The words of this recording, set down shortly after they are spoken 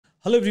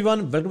Hello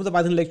everyone, welcome to the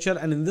Python lecture,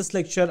 and in this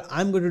lecture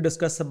I'm going to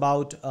discuss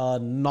about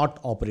NOT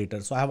operator.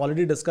 So I have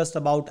already discussed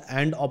about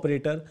AND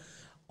operator,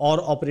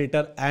 OR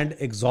operator and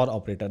XOR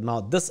operator.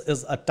 Now this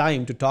is a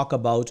time to talk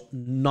about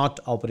NOT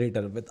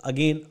operator with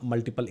again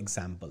multiple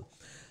example.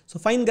 So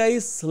fine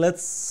guys,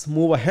 let's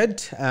move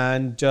ahead,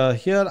 and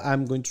here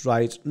I'm going to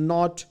write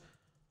NOT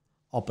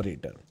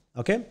operator.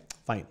 Okay,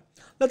 fine.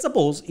 Let's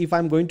suppose if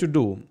I'm going to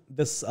do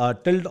this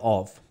tilde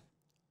of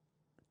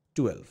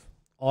 12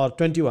 or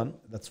 21,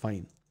 that's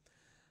fine.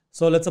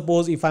 So let's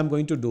suppose if I'm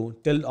going to do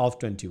tilde of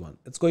 21,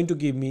 it's going to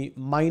give me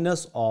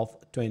minus of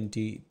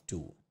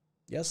 22.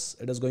 Yes,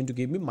 it is going to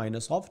give me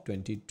minus of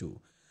 22.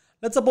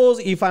 Let's suppose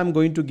if I'm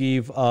going to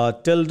give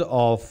tilde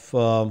of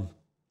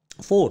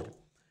 4,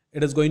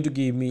 it is going to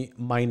give me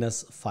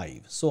minus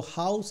 5. So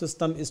how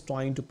system is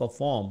trying to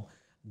perform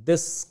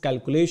this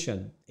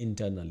calculation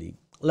internally?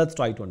 Let's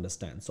try to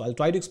understand. So I'll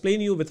try to explain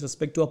you with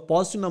respect to a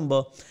positive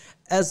number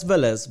as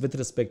well as with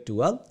respect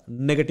to a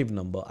negative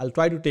number. I'll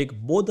try to take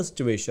both the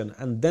situation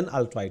and then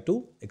I'll try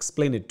to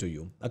explain it to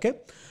you. Okay,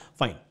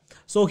 fine.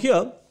 So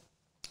here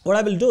what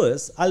I will do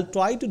is I'll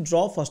try to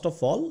draw first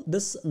of all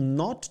this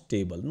NOT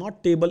table.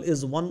 NOT table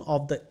is one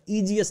of the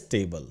easiest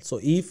table. So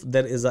if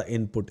there is an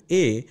input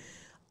A,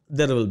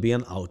 there will be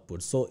an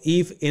output. So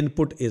if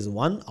input is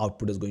 1,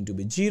 output is going to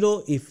be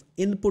 0. If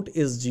input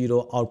is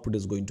 0, output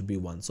is going to be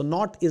 1. So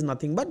NOT is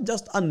nothing but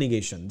just a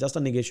negation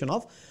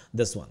of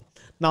this one.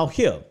 Now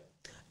here,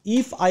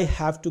 if I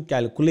have to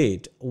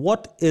calculate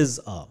what is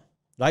a,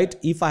 right?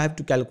 If I have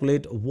to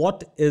calculate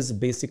what is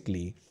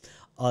basically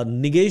a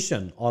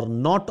negation or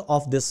NOT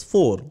of this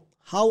 4,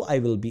 how I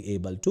will be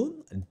able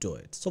to do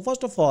it? So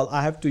first of all,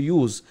 I have to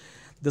use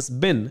this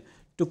bin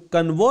to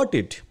convert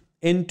it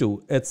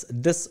into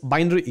its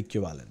binary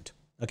equivalent.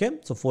 Okay,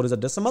 so 4 is a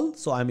decimal,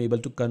 so I'm able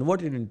to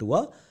convert it into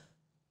a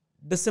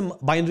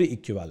binary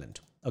equivalent.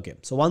 Okay,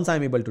 so once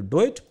I'm able to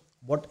do it,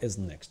 what is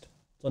next?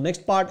 So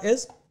next part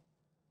is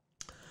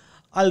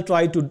I'll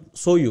try to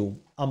show you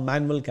a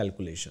manual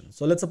calculation.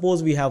 So let's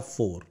suppose we have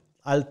 4.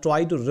 I'll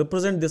try to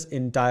represent this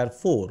entire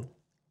 4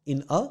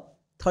 in a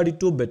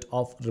 32-bit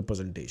of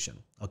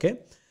representation. Okay,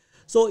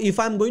 so if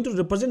I'm going to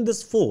represent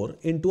this 4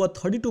 into a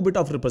 32-bit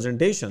of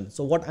representation,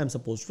 so what I'm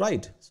supposed to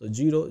write? So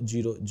 0,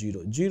 0,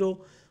 0,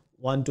 0,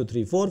 1, 2,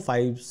 3, 4,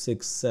 5,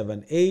 6,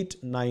 7,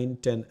 8, 9,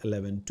 10,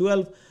 11,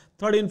 12,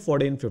 13,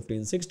 14,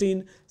 15,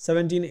 16,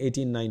 17,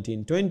 18,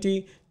 19,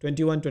 20,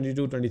 21,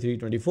 22, 23,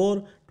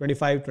 24,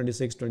 25,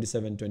 26,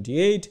 27,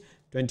 28,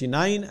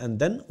 29, and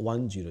then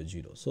 1, 0,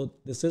 0. So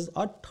this is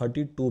a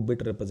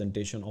 32-bit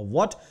representation of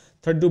what?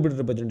 32-bit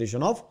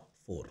representation of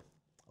 4.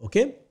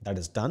 Okay, that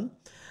is done.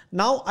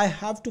 Now I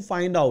have to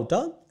find out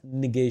a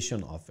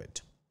negation of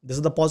it. This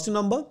is the positive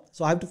number,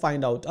 so I have to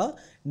find out a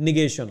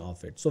negation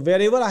of it. So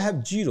wherever I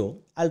have 0,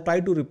 I'll try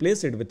to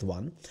replace it with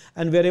 1,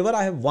 and wherever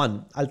I have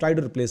 1, I'll try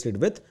to replace it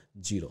with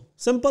 0.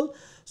 Simple.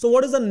 So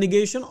what is the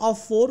negation of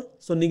 4?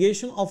 So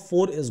negation of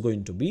 4 is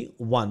going to be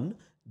 1,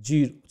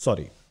 0,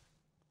 sorry.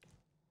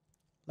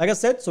 Like I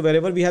said, so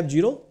wherever we have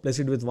 0, place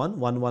it with 1,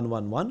 1, 1, 1,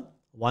 1,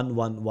 1, 1, 1,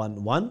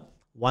 1,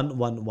 1,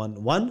 1, 1,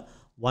 1, 1,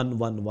 1,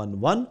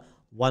 1, 1,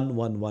 1, 1,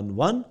 1, 1,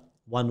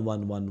 1,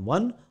 1, 1,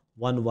 1,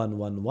 1, 1,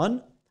 1,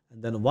 1,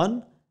 and then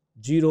 1,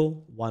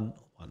 0, 1,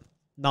 1.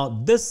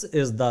 Now this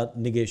is the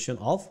negation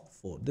of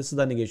 4. This is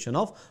the negation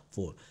of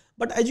 4.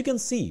 But as you can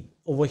see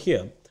over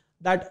here,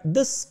 that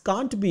this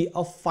can't be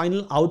a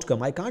final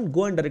outcome. I can't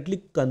go and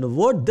directly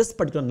convert this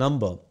particular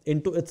number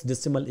into its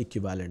decimal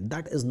equivalent.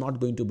 That is not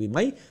going to be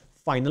my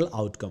final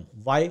outcome.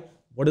 Why?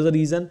 What is the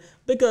reason?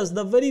 Because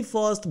the very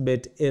first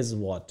bit is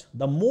what?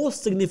 The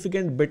most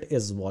significant bit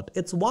is what?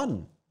 It's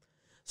 1.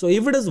 So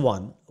if it is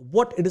 1,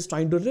 what it is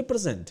trying to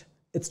represent?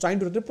 It's trying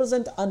to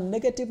represent a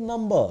negative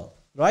number,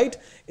 right?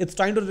 It's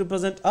trying to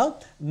represent a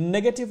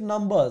negative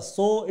number.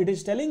 So it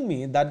is telling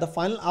me that the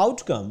final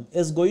outcome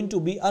is going to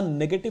be a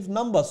negative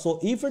number. So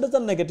if it is a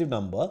negative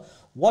number,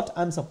 what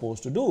I'm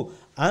supposed to do?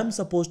 I'm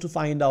supposed to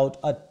find out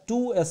a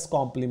 2s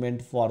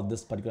complement for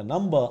this particular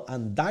number,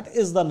 and that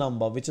is the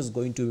number which is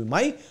going to be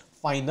my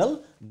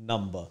final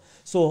number.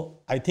 So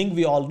I think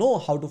we all know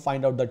how to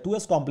find out the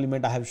 2s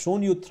complement. I have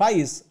shown you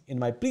thrice in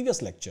my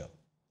previous lecture.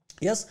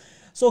 Yes.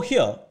 So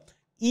here,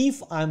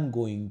 if I'm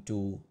going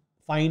to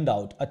find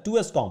out a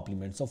 2s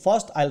complement, so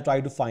first I'll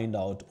try to find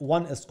out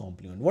 1s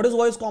complement. What is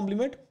 1s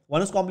complement?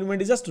 1s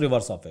complement is just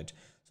reverse of it.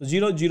 So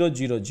 0, 0,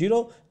 0,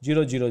 0,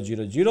 0, 0, 0,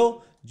 0,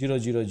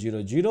 0, 0,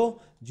 0, 0,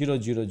 0,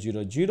 0, 0,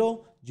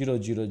 0, 0, 0,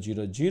 0,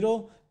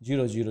 0,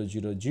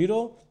 0, 0,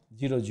 0,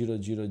 0,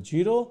 0, 0,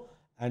 0,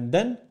 and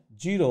then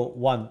 0,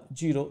 1,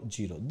 0,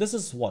 0. This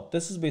is what?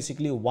 This is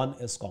basically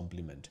 1s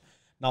complement.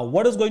 Now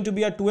what is going to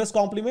be a 2s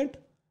complement?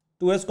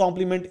 2s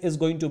complement is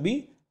going to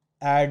be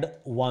add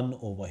 1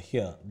 over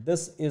here.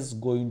 This is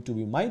going to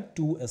be my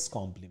 2s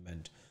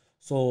complement.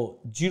 So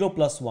 0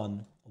 plus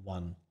 1,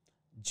 1,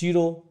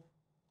 0,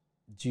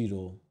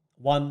 0,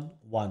 1,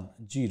 1,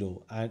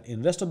 0, and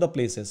in rest of the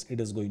places it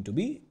is going to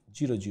be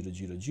 0, 0,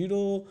 0, 0,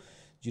 0,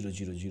 0,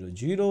 0, 0, 0,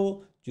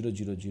 0,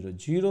 0, 0,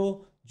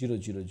 0,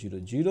 0, 0, 0,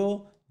 0,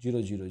 0,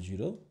 0, 0,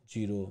 0,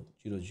 0,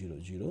 0, 0,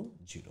 0,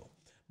 0.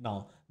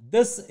 Now,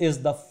 this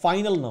is the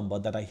final number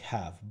that I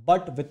have,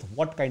 but with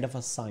what kind of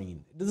a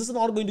sign? This is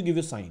not going to give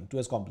you sign,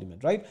 2s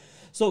complement, right?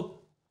 So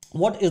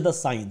what is the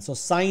sign? So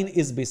sign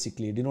is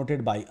basically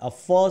denoted by a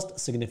first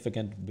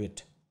significant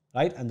bit,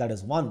 right? And that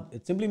is 1.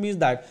 It simply means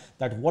that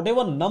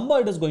whatever number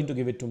it is going to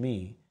give it to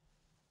me,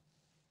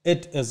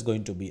 it is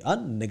going to be a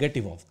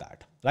negative of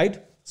that,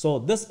 right? So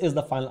this is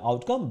the final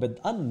outcome with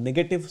a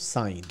negative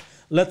sign.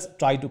 Let's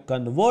try to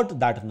convert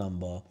that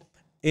number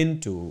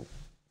into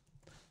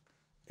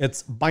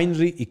its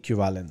binary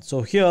equivalent.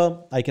 So here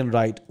I can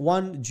write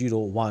 1, 0,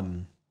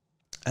 1,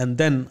 and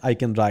then I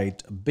can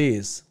write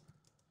base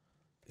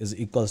is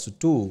equals to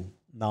 2.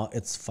 Now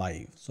it's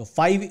 5. So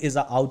 5 is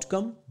an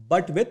outcome,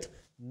 but with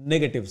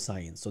negative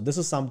sign. So this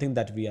is something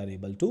that we are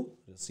able to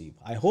receive.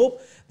 I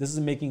hope this is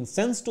making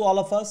sense to all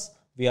of us.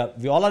 We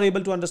all are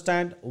able to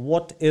understand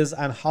what is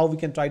and how we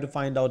can try to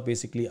find out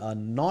basically a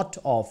knot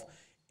of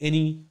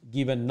any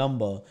given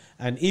number.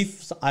 And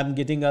if I'm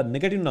getting a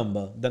negative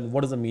number, then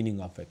what is the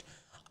meaning of it?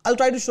 I'll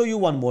try to show you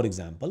one more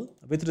example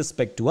with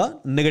respect to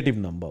a negative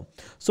number.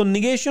 So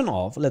negation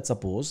of, let's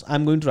suppose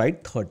I'm going to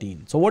write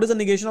 13. So what is the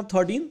negation of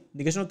 13?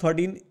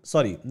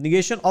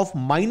 Negation of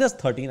minus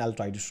 13, I'll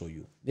try to show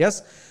you.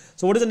 Yes.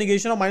 So what is the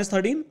negation of minus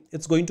 13?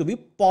 It's going to be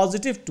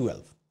positive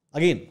 12.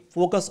 Again,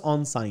 focus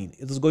on sign.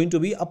 It is going to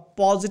be a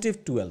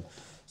positive 12.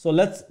 So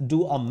let's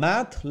do a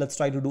math. Let's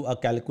try to do a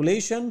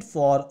calculation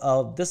for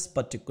this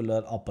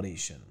particular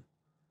operation.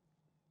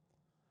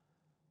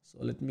 So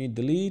let me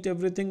delete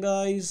everything,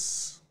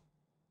 guys.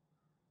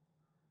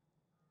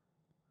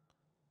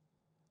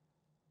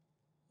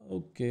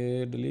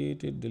 Okay,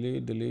 delete it,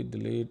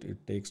 delete.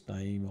 It takes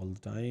time all the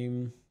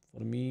time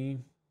for me.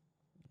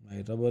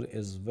 My rubber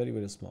is very,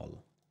 very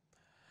small.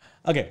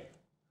 Okay,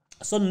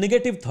 so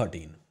negative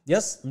 13.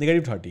 Yes,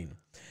 negative 13.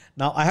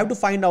 Now I have to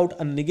find out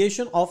a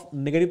negation of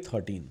negative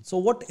 13. So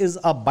what is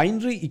a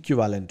binary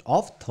equivalent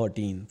of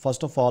 13?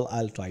 First of all,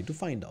 I'll try to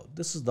find out.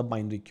 This is the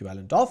binary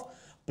equivalent of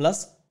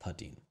plus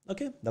 13.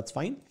 Okay, that's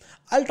fine.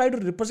 I'll try to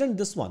represent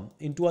this one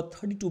into a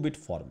 32-bit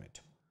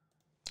format.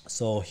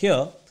 So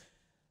here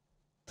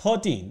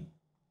 13,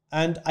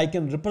 and I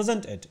can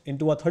represent it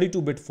into a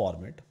 32-bit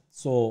format.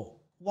 So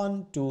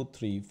 1, 2,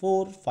 3,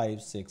 4,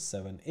 5, 6,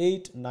 7,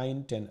 8,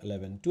 9, 10,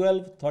 11,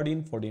 12,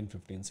 13, 14,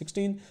 15,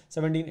 16,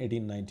 17,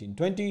 18, 19,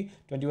 20,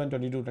 21,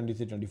 22,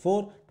 23,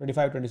 24,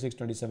 25, 26,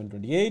 27,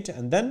 28,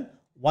 and then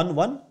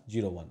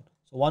 1101.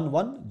 So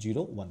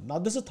 1101. Now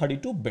this is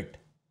 32-bit,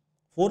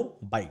 4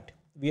 byte.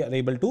 We are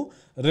able to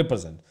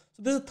represent.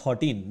 So this is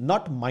 13,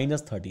 not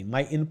minus 13.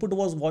 My input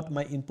was what?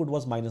 My input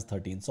was minus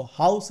 13. So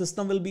how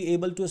system will be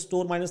able to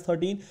store minus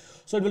 13?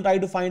 So it will try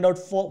to find out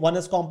for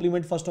 1s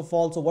complement first of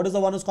all. So what is the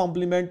 1s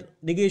complement?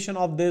 Negation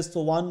of this.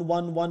 So 1,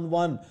 1, 1,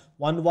 1,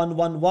 1, 1, 1, 1,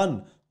 1,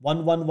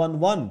 1, 1, 1, 1,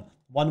 1,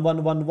 1, 1,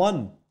 1,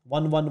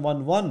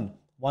 1, 1,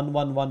 1,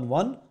 1, 1, 1,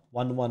 1,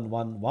 1, 1,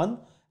 1, 1,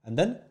 and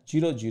then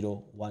 0,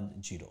 0,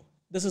 1, 0.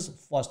 This is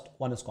first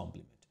 1s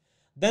complement.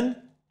 Then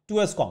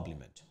 2s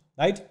complement,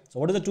 right? So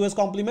what is the 2s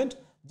complement?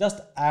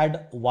 Just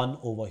add 1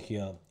 over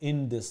here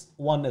in this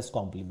 1s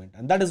complement,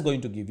 and that is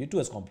going to give you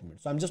 2s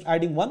complement. So I'm just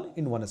adding 1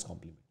 in 1s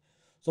complement.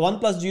 So 1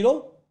 plus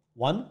 0,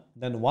 1,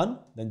 then 1,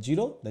 then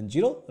 0, then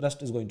 0.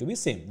 Rest is going to be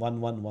same.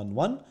 1, 1, 1,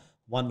 1,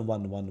 1, 1,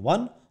 1, 1,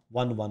 1,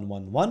 1, 1, 1,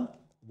 1,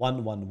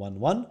 1, 1, 1, 1,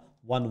 1,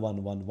 1, 1,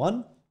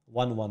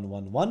 1, 1,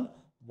 1, 1,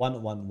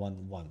 1, 1,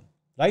 1, 1.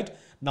 Right?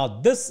 Now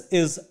this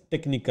is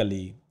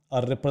technically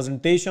a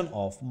representation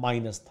of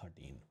minus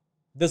 13.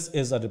 This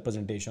is a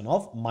representation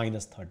of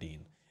minus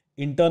 13.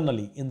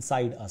 Internally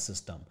inside a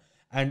system,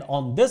 and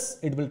on this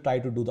it will try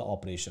to do the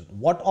operation.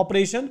 What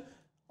operation?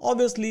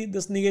 Obviously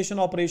this negation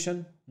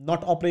operation,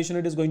 not operation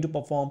it is going to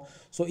perform.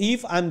 So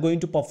if I'm going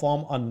to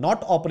perform a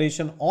not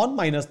operation on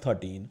minus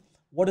 13,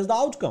 what is the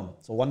outcome?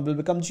 So 1 will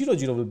become 0,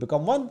 0 will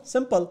become 1.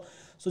 Simple.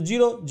 So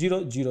 0,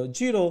 0, 0,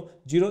 0,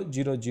 0, 0,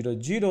 0,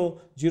 0,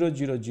 0,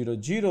 0,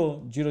 0, 0,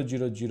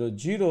 0, 0, 0,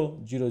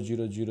 0,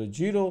 0, 0, 0,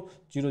 0,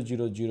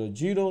 0, 0, 0,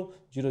 0,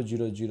 0,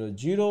 0, 0,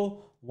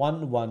 0,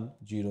 1, 1,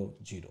 0,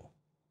 0.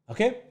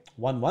 Okay,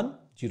 1, 1,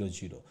 0,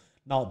 0.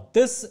 Now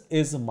this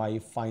is my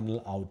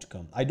final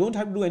outcome. I don't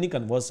have to do any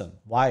conversion.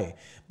 Why?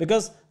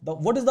 Because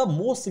what is the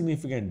most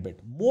significant bit?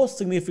 Most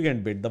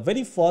significant bit, the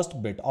very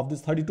first bit of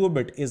this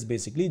 32-bit is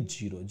basically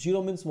 0.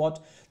 0 means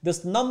what?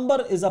 This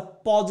number is a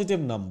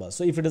positive number.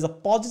 So if it is a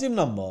positive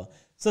number,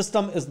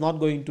 system is not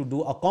going to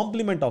do a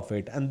complement of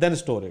it and then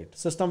store it.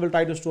 System will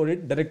try to store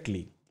it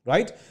directly.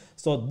 Right?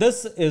 So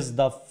this is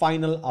the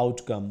final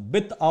outcome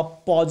with a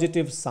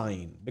positive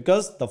sign,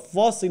 because the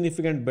first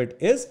significant bit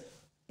is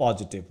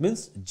positive,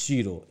 means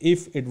 0.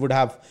 If it would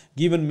have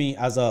given me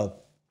as a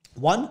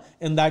 1,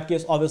 in that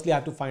case, obviously I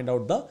have to find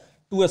out the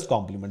 2s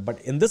complement.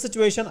 But in this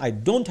situation, I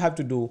don't have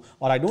to do,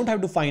 or I don't have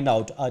to find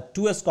out a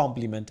 2s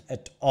complement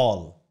at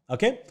all.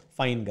 Okay,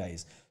 fine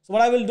guys. So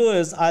what I will do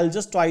is I'll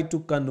just try to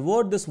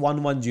convert this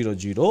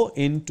 1100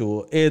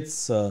 into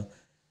its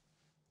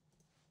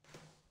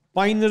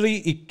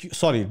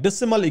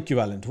decimal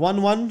equivalent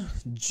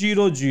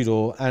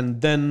 1100, and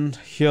then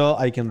here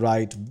I can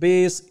write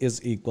base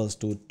is equals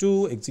to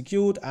 2,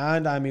 execute,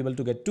 and I'm able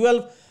to get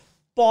 12,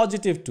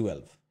 positive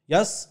 12.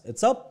 Yes,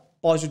 it's a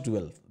positive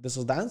 12. This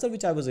is the answer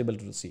which I was able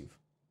to receive.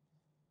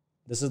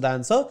 This is the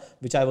answer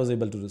which I was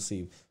able to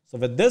receive. So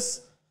with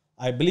this,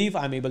 I believe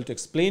I'm able to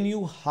explain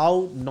you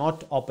how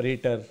NOT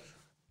operator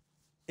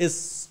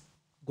is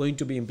going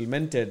to be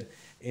implemented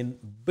in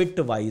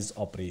bitwise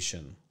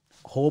operation.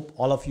 Hope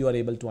all of you are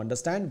able to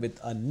understand with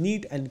a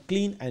neat and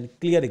clean and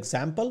clear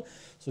example.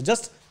 So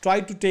just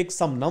try to take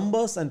some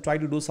numbers and try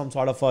to do some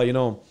sort of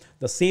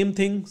the same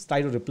thing,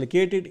 try to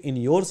replicate it in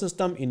your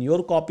system, in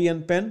your copy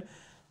and pen,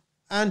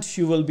 and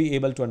you will be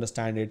able to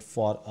understand it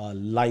for a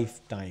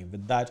lifetime.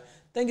 With that,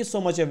 thank you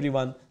so much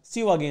everyone. See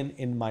you again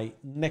in my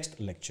next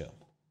lecture.